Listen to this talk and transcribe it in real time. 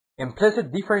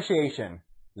Implicit differentiation,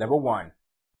 level 1.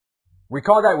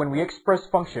 Recall that when we express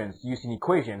functions using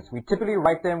equations, we typically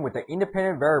write them with the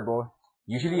independent variable,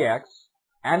 usually x,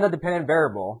 and the dependent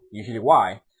variable, usually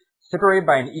y, separated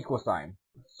by an equal sign,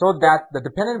 so that the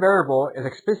dependent variable is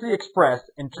explicitly expressed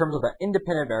in terms of the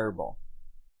independent variable.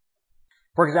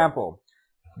 For example,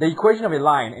 the equation of a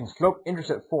line in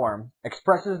slope-intercept form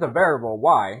expresses the variable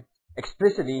y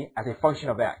explicitly as a function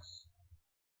of x.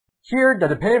 Here, the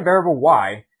dependent variable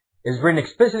y is written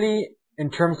explicitly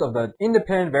in terms of the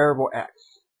independent variable x.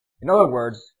 In other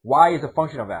words, y is a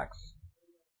function of x.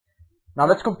 Now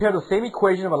let's compare the same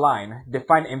equation of a line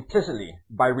defined implicitly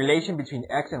by relation between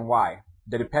x and y,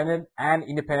 the dependent and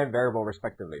independent variable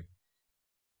respectively.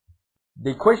 The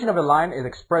equation of a line is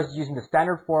expressed using the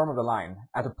standard form of the line,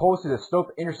 as opposed to the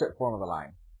slope-intercept form of the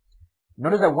line.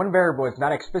 Notice that one variable is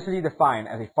not explicitly defined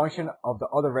as a function of the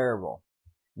other variable.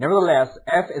 Nevertheless,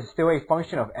 f is still a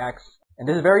function of x, and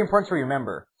this is very important to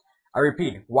remember. I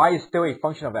repeat, y is still a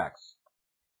function of x.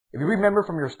 If you remember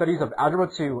from your studies of Algebra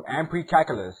 2 and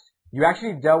Pre-Calculus, you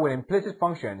actually dealt with implicit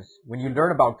functions when you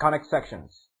learn about conic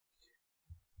sections,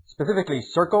 specifically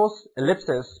circles,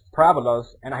 ellipses, parabolas,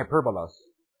 and hyperbolas.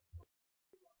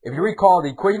 If you recall, the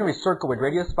equation of a circle with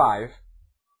radius 5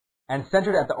 and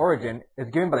centered at the origin is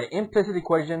given by the implicit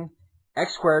equation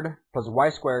x squared plus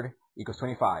y squared equals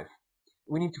 25.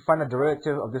 We need to find the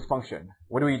derivative of this function.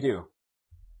 What do?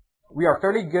 We are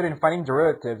fairly good in finding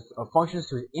derivatives of functions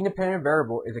whose independent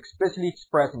variable is explicitly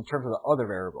expressed in terms of the other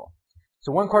variable.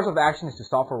 So one course of action is to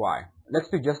solve for y. Let's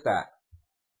do just that.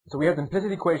 So we have the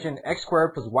implicit equation x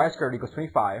squared plus y squared equals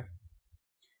 25.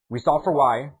 We solve for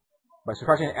y by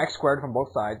subtracting x squared from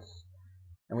both sides.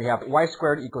 And we have y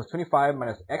squared equals 25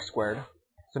 minus x squared.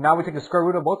 So now we take the square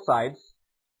root of both sides.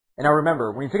 And now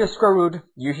remember, when you take a square root,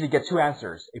 you usually get two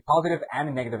answers, a positive and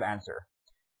a negative answer.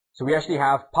 So we actually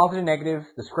have positive negative,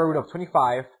 the square root of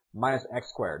 25 minus x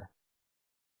squared.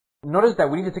 Notice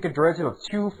that we need to take a derivative of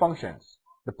two functions,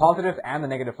 the positive and the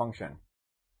negative function.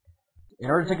 In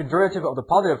order to take a derivative of the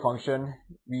positive function,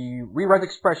 we rewrite the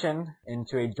expression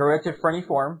into a derivative-friendly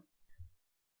form.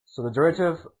 So the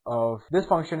derivative of this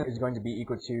function is going to be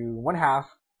equal to 1/2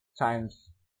 times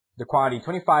the quantity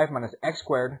 25 minus x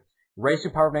squared raised to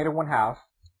the power of negative 1/2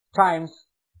 times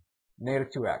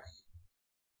negative 2x.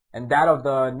 And that of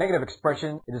the negative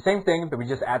expression is the same thing, but we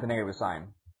just add the negative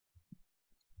sign.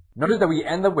 Notice that we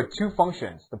end up with two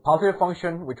functions, the positive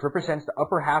function, which represents the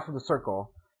upper half of the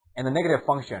circle, and the negative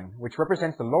function, which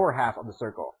represents the lower half of the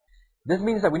circle. This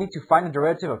means that we need to find the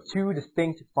derivative of two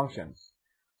distinct functions.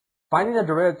 Finding the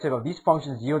derivative of these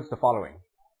functions yields the following.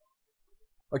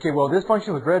 Okay, well, this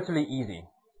function was relatively easy,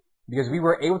 because we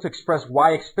were able to express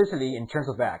y explicitly in terms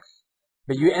of x,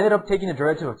 but you ended up taking the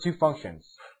derivative of two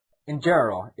functions. In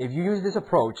general, if you use this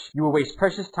approach, you will waste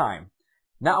precious time.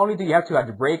 Not only do you have to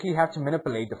algebraically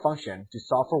manipulate the function to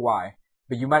solve for y,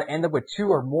 but you might end up with two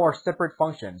or more separate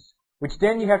functions, which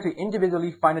then you have to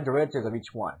individually find the derivatives of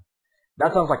each one.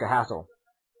 That sounds like a hassle.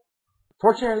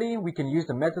 Fortunately, we can use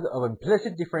the method of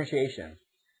implicit differentiation.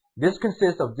 This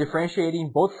consists of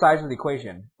differentiating both sides of the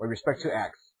equation with respect to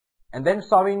x, and then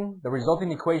solving the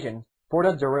resulting equation for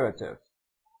the derivative.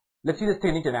 Let's see this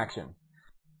technique in action.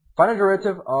 Find the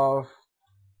derivative of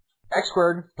x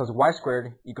squared plus y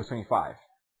squared equals 25.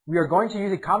 We are going to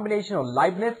use a combination of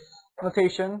Leibniz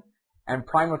notation and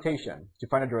prime notation to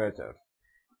find a derivative.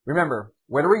 Remember,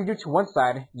 whatever you do to one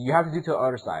side, you have to do to the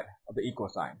other side of the equal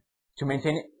sign to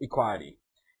maintain equality.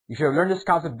 You should have learned this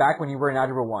concept back when you were in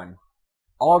Algebra 1.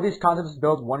 All of these concepts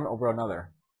build one over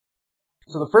another.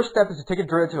 So the first step is to take a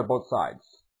derivative of both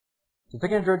sides. So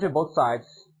taking a derivative of both sides,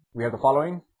 we have the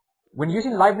following. When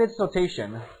using Leibniz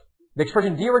notation, the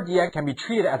expression d over dx can be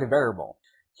treated as a variable.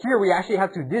 Here we actually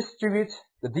have to distribute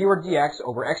the d over dx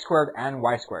over x squared and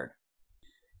y squared.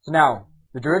 So now,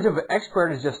 the derivative of x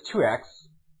squared is just 2x.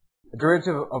 The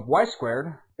derivative of y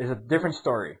squared is a different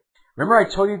story. Remember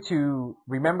I told you to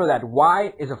remember that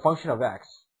y is a function of x.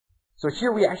 So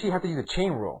here we actually have to use the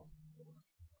chain rule.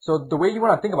 So the way you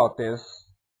want to think about this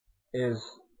is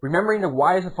remembering that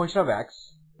y is a function of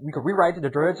x. We could rewrite the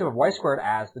derivative of y squared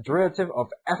as the derivative of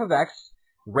f of x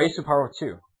raised to the power of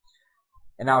 2.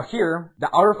 And now here, the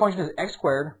outer function is x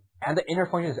squared and the inner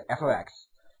function is f of x.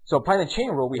 So applying the chain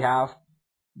rule, we have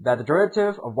that the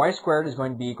derivative of y squared is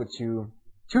going to be equal to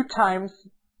 2 times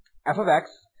f of x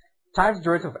times the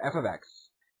derivative of f of x.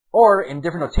 Or in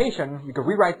different notation, we could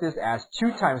rewrite this as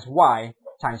 2 times y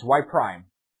prime.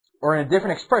 Or in a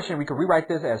different expression, we could rewrite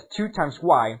this as 2 times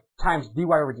y times dy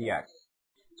over dx.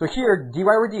 So here, dy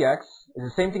over dx is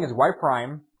the same thing as y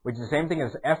prime, which is the same thing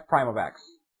as f prime of x.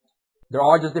 They're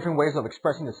all just different ways of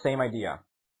expressing the same idea.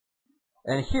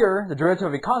 And here, the derivative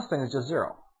of a constant is just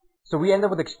 0. So we end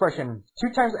up with the expression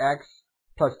 2 times x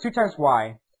plus 2 times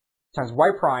y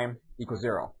prime equals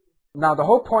 0. Now the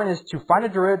whole point is to find the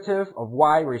derivative of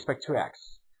y with respect to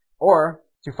x, or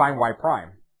to find y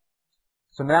prime.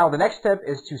 So now the next step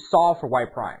is to solve for y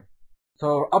prime.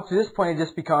 So up to this point it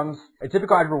just becomes a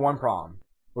typical algebra 1 problem,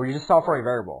 where you just solve for a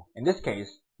variable, in this case,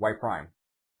 y prime.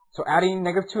 So adding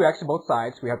negative 2x to both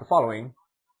sides, we have the following.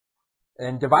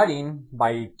 And dividing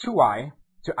by 2y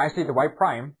to isolate the y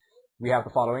prime, we have the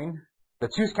following. The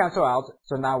 2's cancel out,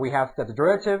 so now we have that the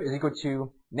derivative is equal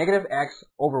to negative x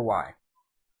over y.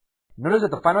 Notice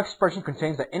that the final expression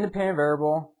contains the independent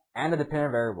variable and the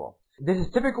dependent variable. This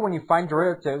is typical when you find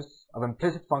derivatives of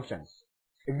implicit functions.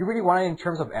 If you really want it in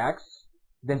terms of x,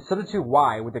 then substitute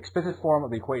y with the explicit form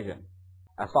of the equation,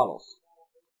 as follows.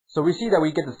 So we see that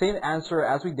we get the same answer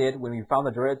as we did when we found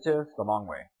the derivative the long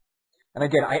way. And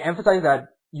again, I emphasize that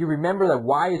you remember that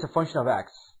y is a function of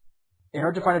x. In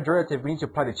order to find a derivative, we need to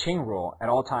apply the chain rule at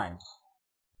all times.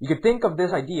 You can think of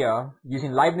this idea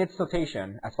using Leibniz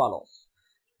notation as follows.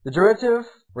 The derivative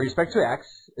with respect to x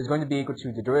is going to be equal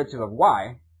to the derivative of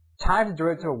y times the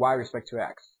derivative of y with respect to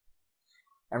x.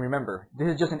 And remember,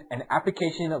 this is just an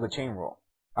application of the chain rule.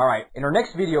 Alright, in our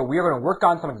next video, we are going to work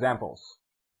on some examples.